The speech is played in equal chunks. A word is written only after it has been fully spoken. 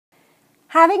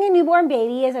Having a newborn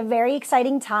baby is a very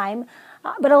exciting time,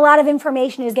 but a lot of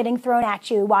information is getting thrown at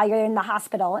you while you're in the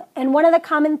hospital. And one of the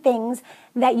common things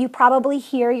that you probably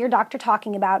hear your doctor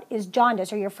talking about is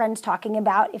jaundice, or your friends talking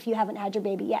about if you haven't had your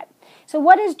baby yet. So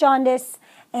what is jaundice,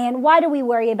 and why do we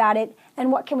worry about it, and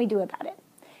what can we do about it?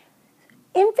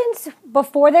 Infants,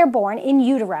 before they're born in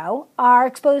utero, are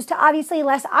exposed to obviously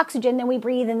less oxygen than we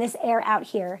breathe in this air out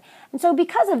here. And so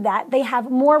because of that, they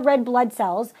have more red blood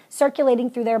cells circulating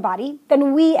through their body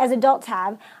than we as adults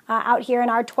have out here in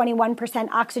our 21%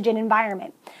 oxygen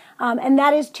environment. And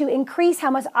that is to increase how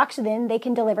much oxygen they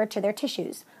can deliver to their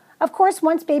tissues. Of course,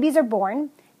 once babies are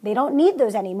born, they don't need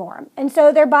those anymore. And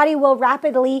so their body will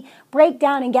rapidly break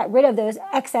down and get rid of those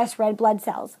excess red blood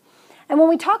cells. And when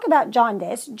we talk about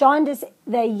jaundice,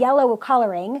 the yellow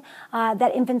coloring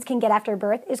that infants can get after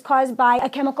birth, is caused by a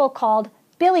chemical called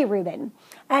bilirubin.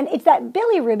 And it's that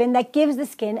bilirubin that gives the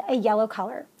skin a yellow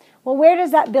color. Well, where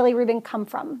does that bilirubin come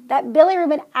from? That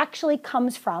bilirubin actually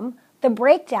comes from the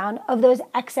breakdown of those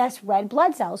excess red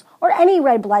blood cells, or any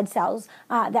red blood cells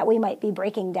that we might be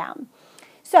breaking down.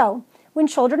 So, when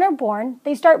children are born,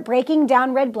 they start breaking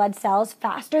down red blood cells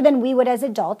faster than we would as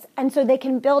adults, and so they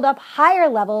can build up higher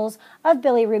levels of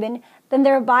bilirubin than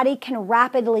their body can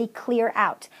rapidly clear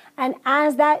out. And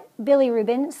as that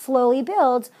bilirubin slowly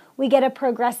builds, we get a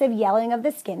progressive yellowing of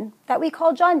the skin that we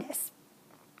call jaundice.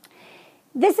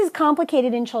 This is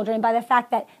complicated in children by the fact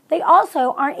that they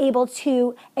also aren't able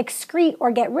to excrete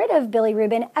or get rid of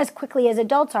bilirubin as quickly as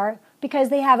adults are because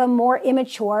they have a more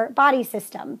immature body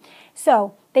system.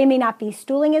 So they may not be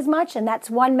stooling as much, and that's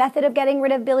one method of getting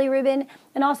rid of bilirubin.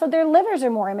 And also their livers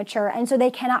are more immature, and so they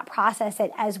cannot process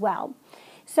it as well.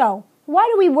 So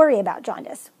why do we worry about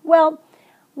jaundice? Well,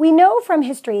 we know from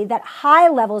history that high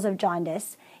levels of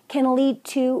jaundice can lead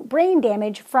to brain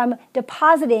damage from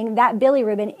depositing that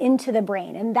bilirubin into the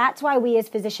brain. And that's why we as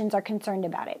physicians are concerned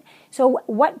about it. So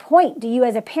what point do you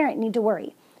as a parent need to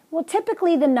worry? Well,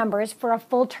 typically the numbers for a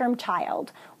full-term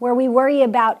child, where we worry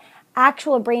about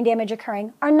actual brain damage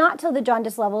occurring, are not till the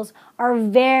jaundice levels are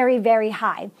very, very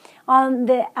high, on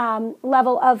the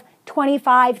level of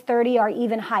 25, 30, or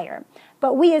even higher.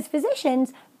 But we as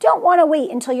physicians don't want to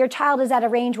wait until your child is at a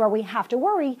range where we have to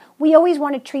worry. We always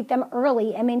want to treat them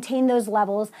early and maintain those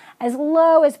levels as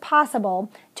low as possible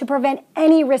to prevent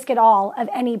any risk at all of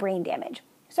any brain damage.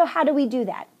 So how do we do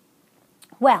that?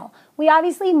 Well, we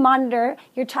obviously monitor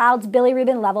your child's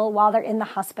bilirubin level while they're in the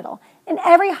hospital. And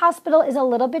every hospital is a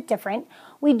little bit different.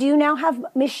 We do now have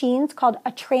machines called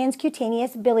a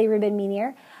transcutaneous bilirubin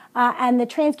meter. And the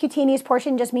transcutaneous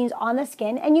portion just means on the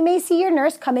skin. And you may see your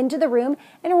nurse come into the room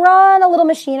and run a little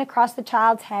machine across the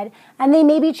child's head, and they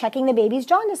may be checking the baby's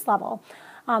jaundice level.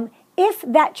 If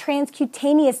that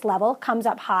transcutaneous level comes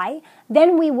up high,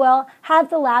 then we will have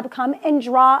the lab come and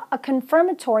draw a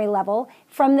confirmatory level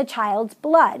from the child's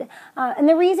blood. And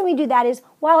the reason we do that is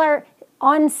while our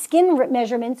on-skin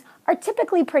measurements are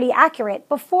typically pretty accurate,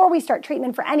 before we start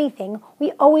treatment for anything,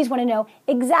 we always want to know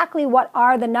exactly what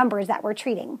are the numbers that we're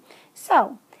treating.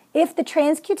 So, if the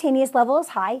transcutaneous level is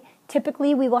high,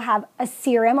 typically we will have a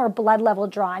serum or blood level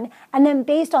drawn, and then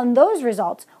based on those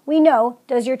results, we know,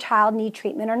 does your child need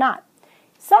treatment or not?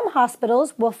 Some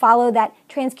hospitals will follow that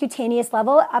transcutaneous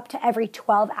level up to every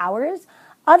 12 hours.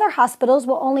 Other hospitals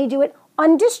will only do it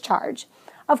on discharge.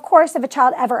 Of course, if a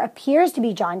child ever appears to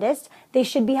be jaundiced, they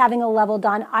should be having a level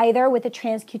done either with a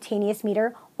transcutaneous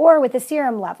meter or with a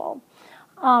serum level.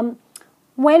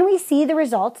 When we see the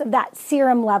results of that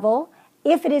serum level,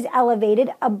 if it is elevated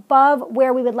above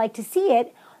where we would like to see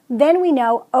it, then we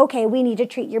know, okay, we need to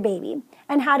treat your baby.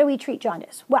 And how do we treat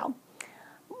jaundice? Well,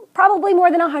 probably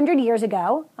more than 100 years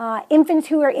ago, infants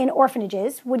who were in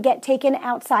orphanages would get taken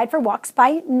outside for walks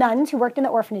by nuns who worked in the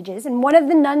orphanages. And one of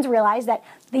the nuns realized that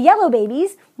the yellow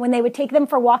babies, when they would take them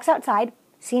for walks outside,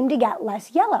 seemed to get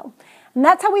less yellow. And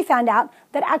that's how we found out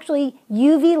that actually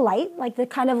UV light, like the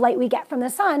kind of light we get from the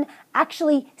sun,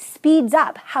 actually speeds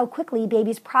up how quickly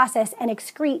babies process and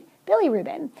excrete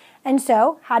bilirubin. And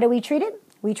so, how do we treat it?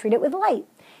 We treat it with light.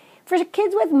 For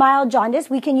kids with mild jaundice,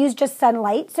 we can use just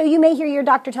sunlight. So you may hear your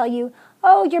doctor tell you,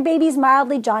 oh, your baby's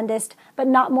mildly jaundiced, but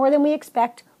not more than we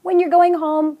expect. When you're going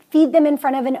home, feed them in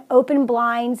front of an open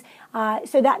blinds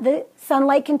so that the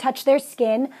sunlight can touch their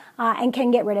skin and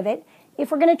can get rid of it. If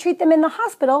we're going to treat them in the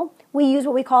hospital, we use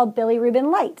what we call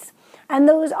bilirubin lights. And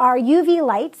those are UV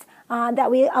lights that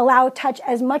we allow touch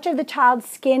as much of the child's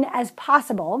skin as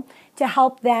possible to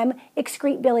help them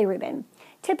excrete bilirubin.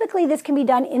 Typically, this can be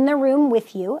done in the room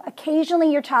with you.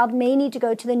 Occasionally, your child may need to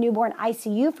go to the newborn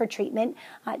ICU for treatment,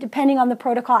 depending on the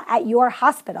protocol at your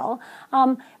hospital.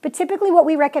 But typically, what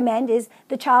we recommend is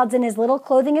the child's in as little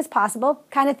clothing as possible.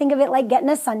 Kind of think of it like getting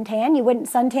a suntan. You wouldn't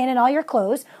suntan in all your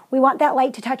clothes. We want that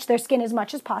light to touch their skin as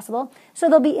much as possible. So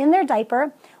they'll be in their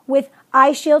diaper with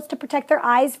eye shields to protect their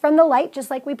eyes from the light, just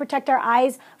like we protect our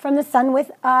eyes from the sun with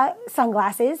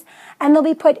sunglasses. And they'll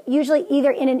be put usually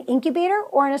either in an incubator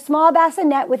or in a small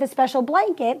bassinet with a special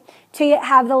blanket to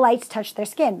have the lights touch their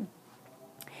skin.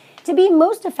 To be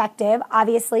most effective,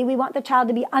 obviously, we want the child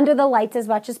to be under the lights as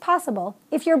much as possible.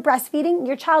 If you're breastfeeding,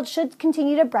 your child should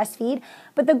continue to breastfeed,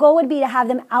 but the goal would be to have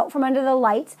them out from under the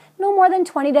lights no more than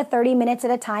 20 to 30 minutes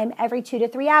at a time every 2 to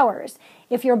 3 hours.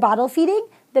 If you're bottle feeding,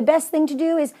 the best thing to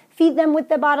do is feed them with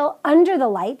the bottle under the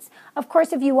lights. Of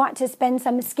course, if you want to spend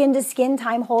some skin-to-skin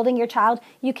time holding your child,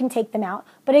 you can take them out.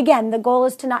 But again, the goal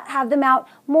is to not have them out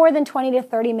more than 20 to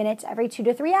 30 minutes every 2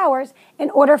 to 3 hours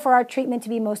in order for our treatment to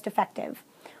be most effective.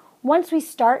 Once we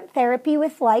start therapy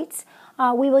with lights,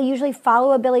 we will usually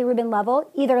follow a bilirubin level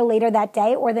either later that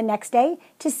day or the next day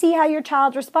to see how your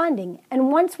child's responding. And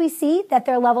once we see that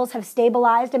their levels have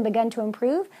stabilized and begun to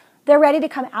improve, they're ready to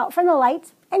come out from the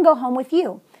lights and go home with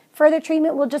you. Further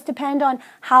treatment will just depend on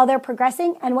how they're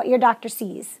progressing and what your doctor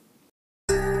sees.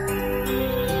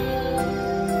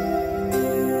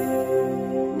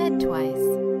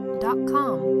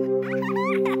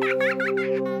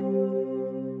 Medtwice.com